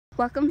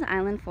Welcome to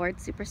Island Ford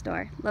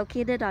Superstore,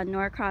 located on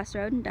Norcross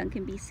Road in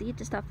Duncan, BC,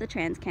 just off the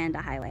Trans-Canada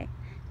Highway.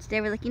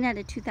 Today we're looking at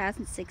a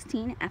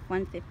 2016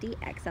 F-150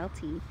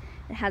 XLT.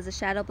 It has a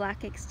shadow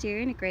black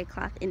exterior and a grey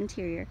cloth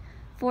interior.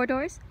 4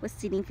 doors with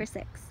seating for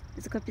 6.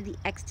 It's equipped with the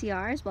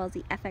XTR as well as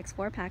the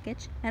FX4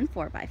 package and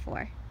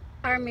 4x4.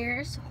 Power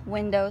mirrors,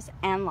 windows,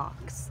 and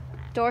locks.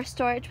 Door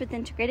storage with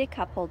integrated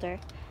cup holder.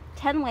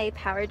 10-way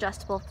power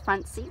adjustable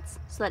front seats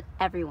so that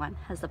everyone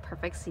has the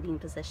perfect seating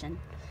position.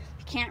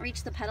 If you can't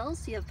reach the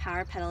pedals, you have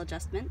power pedal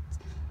adjustments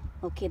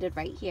located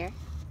right here.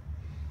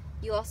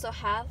 You also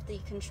have the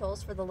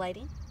controls for the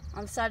lighting.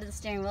 On the side of the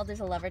steering wheel, there's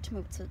a lever to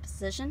move it to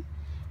position,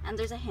 and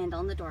there's a handle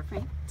in the door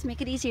frame to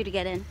make it easier to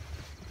get in.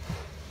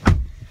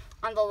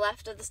 On the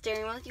left of the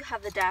steering wheel, you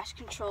have the dash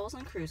controls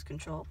and cruise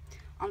control.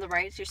 On the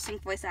right is your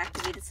sync voice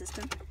activated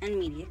system and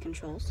media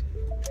controls.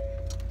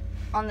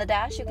 On the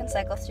dash, you can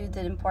cycle through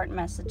the important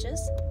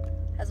messages,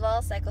 as well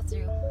as cycle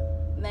through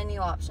menu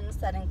options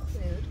that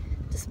include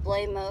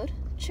display mode,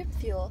 trip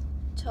fuel,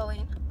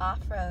 towing,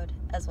 off-road,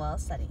 as well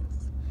as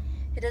settings.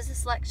 It is a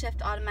select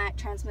shift automatic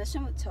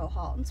transmission with tow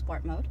haul and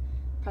sport mode.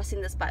 Pressing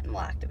this button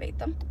will activate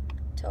them.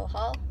 Tow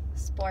haul,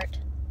 sport,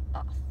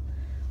 off.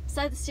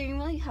 Beside the steering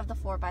wheel, you have the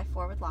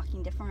 4x4 with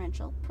locking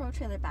differential, pro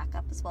trailer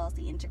backup, as well as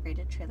the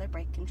integrated trailer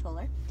brake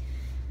controller.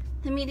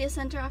 The media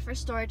center offers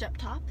storage up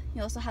top.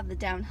 You also have the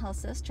downhill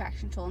assist,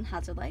 traction control, and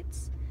hazard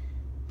lights.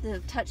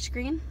 The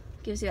touchscreen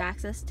gives you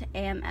access to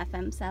AM,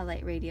 FM,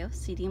 satellite radio,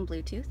 CD, and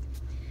Bluetooth.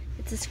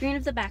 It's a screen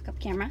of the backup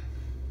camera,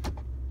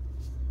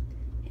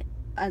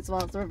 as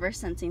well as the reverse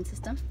sensing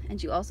system,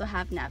 and you also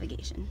have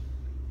navigation.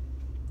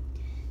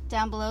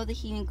 Down below, the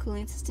heating and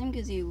cooling system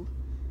gives you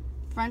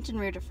front and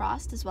rear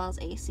defrost, as well as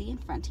AC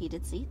and front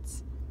heated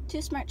seats.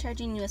 2 smart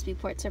charging USB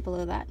ports are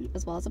below that,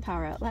 as well as a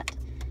power outlet.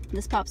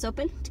 This pops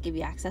open to give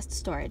you access to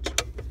storage.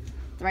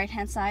 The right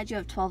hand side, you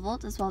have 12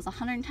 volt as well as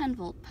 110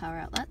 volt power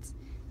outlets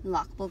and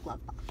lockable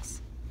glove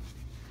box.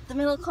 The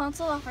middle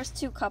console offers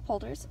 2 cup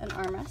holders and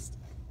armrest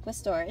with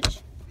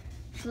storage.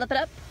 Flip it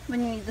up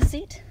when you need the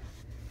seat,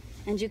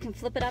 and you can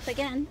flip it up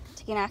again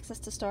to gain access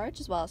to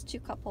storage, as well as 2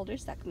 cup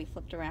holders that can be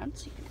flipped around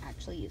so you can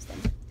actually use them.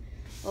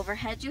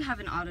 Overhead, you have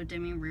an auto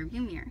dimming rear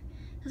view mirror,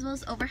 as well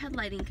as overhead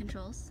lighting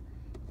controls,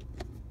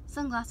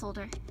 sunglass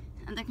holder,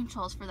 and the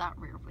controls for that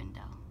rear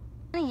window.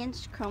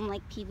 20-inch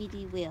chrome-like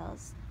PVD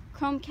wheels,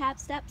 chrome cap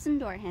steps and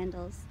door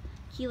handles,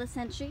 keyless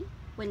entry,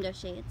 window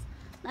shades,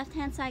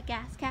 left-hand side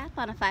gas cap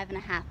on a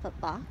 5.5-foot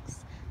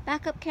box,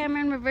 backup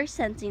camera and reverse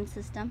sensing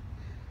system,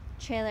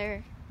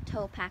 trailer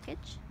tow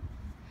package.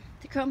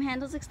 The chrome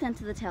handles extend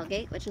to the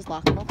tailgate, which is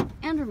lockable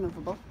and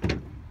removable.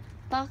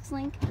 Box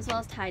link, as well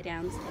as tie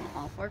downs in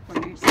all 4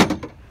 corners.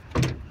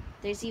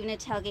 There's even a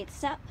tailgate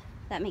step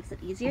that makes it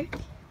easier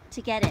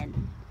to get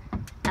in.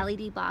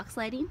 LED box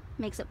lighting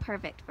makes it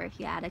perfect for if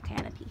you add a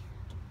canopy.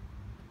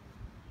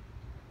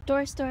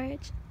 Door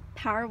storage,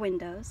 power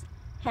windows,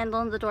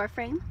 handle in the door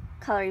frame,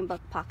 coloring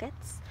book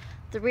pockets.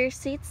 The rear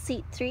seats,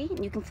 seat 3,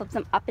 and you can flip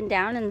them up and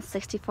down in the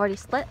 60-40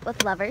 split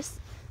with levers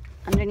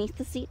underneath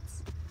the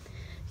seats.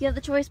 You have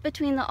the choice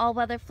between the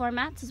all-weather floor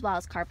mats as well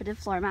as carpeted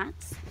floor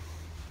mats.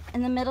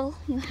 In the middle,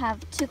 you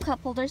have 2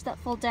 cup holders that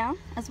fold down,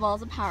 as well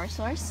as a power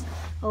source.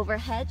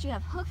 Overhead, you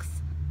have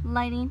hooks,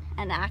 lighting,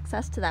 and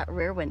access to that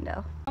rear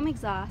window. Chrome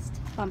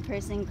exhaust,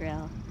 bumpers, and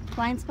grille.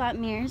 Blind spot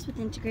mirrors with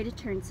integrated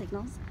turn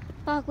signals,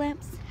 fog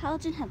lamps,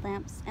 halogen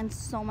headlamps, and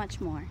so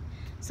much more.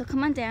 So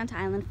come on down to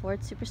Island Ford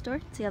Superstore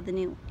to see all the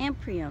new and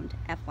pre-owned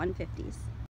F-150s.